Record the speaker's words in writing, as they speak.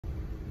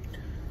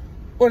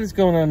What is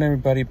going on,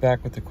 everybody?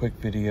 Back with a quick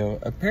video.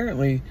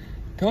 Apparently,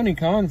 Tony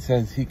Khan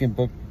says he can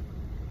book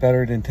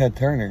better than Ted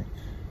Turner.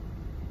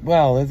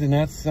 Well, isn't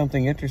that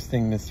something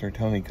interesting, Mr.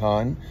 Tony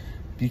Khan?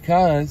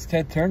 Because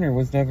Ted Turner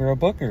was never a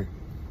booker.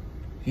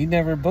 He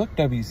never booked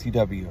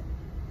WCW.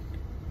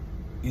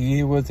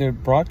 He was a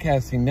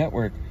broadcasting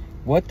network.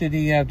 What did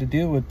he have to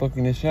do with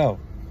booking a show?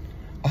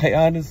 I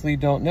honestly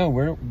don't know.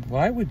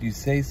 Why would you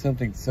say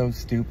something so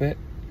stupid?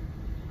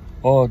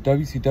 Oh,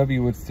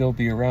 WCW would still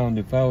be around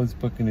if I was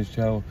booking a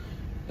show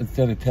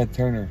instead of Ted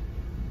Turner.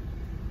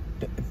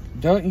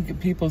 Don't you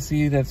people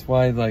see that's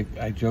why, like,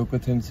 I joke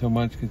with him so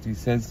much, because he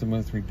says the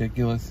most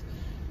ridiculous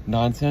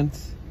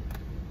nonsense?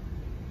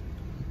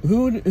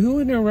 Who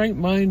in their right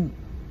mind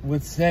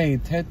would say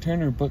Ted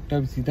Turner booked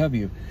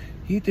WCW?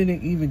 He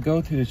didn't even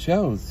go to the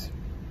shows.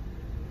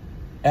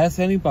 Ask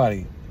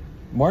anybody.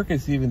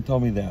 Marcus even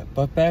told me that.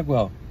 Buff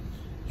Bagwell.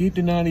 He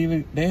did not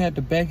even, they had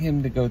to beg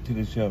him to go to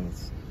the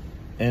shows.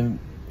 And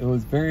it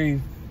was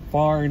very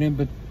far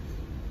and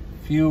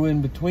few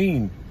in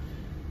between.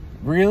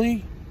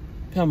 Really?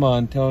 Come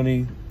on,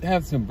 Tony.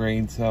 Have some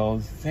brain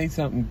cells. Say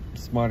something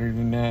smarter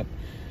than that.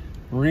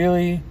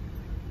 Really?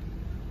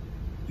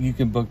 You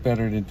can book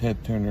better than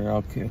Ted Turner.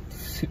 Okay.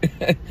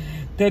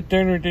 Ted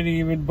Turner didn't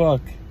even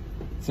book.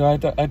 So I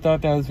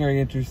thought that was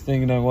very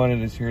interesting, and I wanted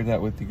to share that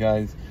with you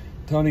guys.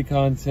 Tony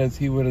Khan says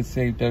he would have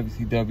saved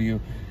WCW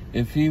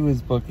if he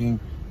was booking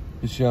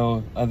the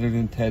show other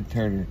than Ted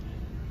Turner.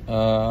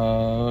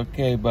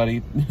 Okay,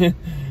 buddy.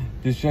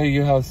 To show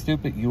you how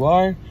stupid you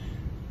are,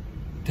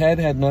 Ted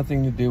had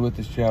nothing to do with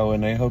the show,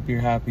 and I hope you're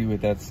happy with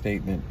that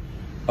statement.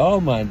 Oh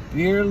my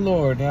dear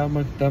Lord, how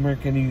much dumber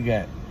can you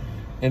get?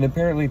 And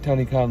apparently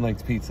Tony Khan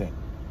likes pizza.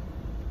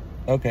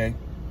 Okay,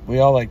 we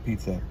all like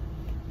pizza.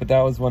 But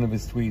that was one of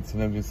his tweets,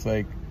 and I'm just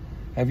like,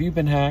 have you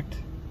been hacked?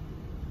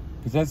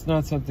 Because that's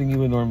not something you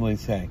would normally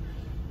say.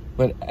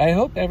 But I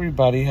hope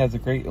everybody has a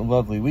great and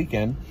lovely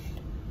weekend.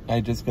 I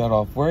just got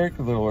off work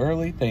a little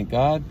early, thank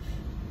God.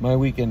 My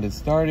weekend is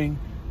starting.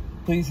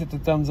 Please hit the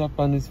thumbs up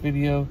on this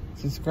video.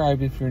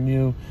 Subscribe if you're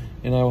new.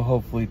 And I will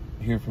hopefully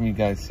hear from you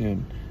guys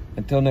soon.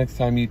 Until next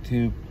time,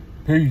 YouTube.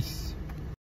 Peace.